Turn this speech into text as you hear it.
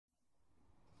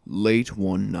Late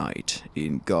one night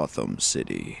in Gotham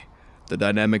City, the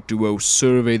dynamic duo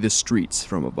survey the streets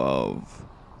from above,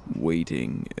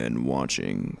 waiting and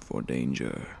watching for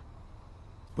danger.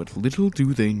 But little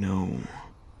do they know,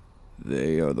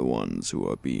 they are the ones who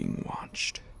are being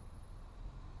watched.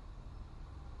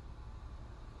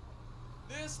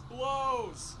 This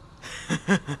blows!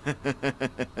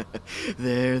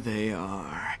 There they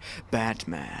are,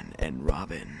 Batman and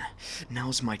Robin.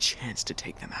 Now's my chance to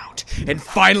take them out and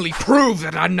finally prove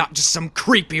that I'm not just some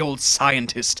creepy old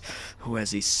scientist who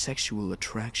has a sexual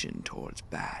attraction towards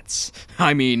bats.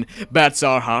 I mean, bats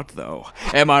are hot though,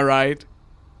 am I right?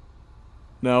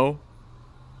 No?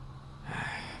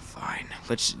 Fine,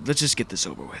 let's just get this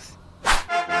over with.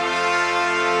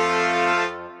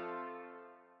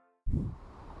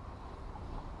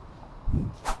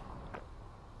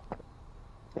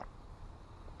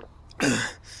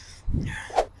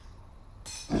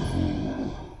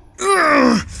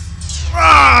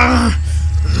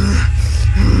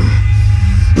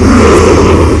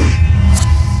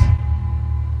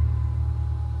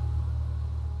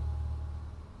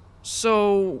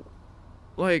 So,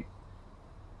 like,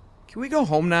 can we go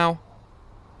home now?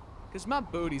 'Cause my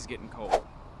booty's getting cold.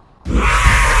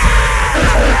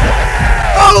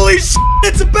 Holy shit,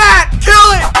 it's a bat!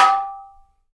 Kill it!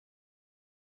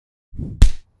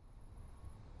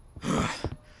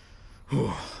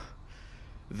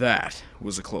 That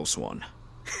was a close one.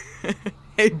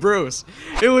 Hey Bruce,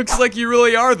 it looks like you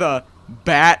really are the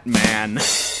Batman.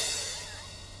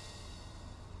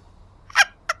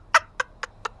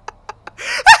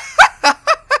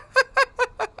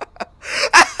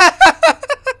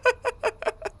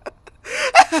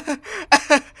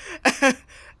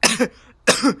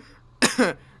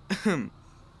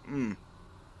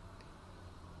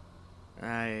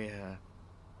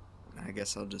 I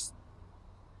guess I'll just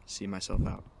see myself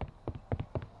out.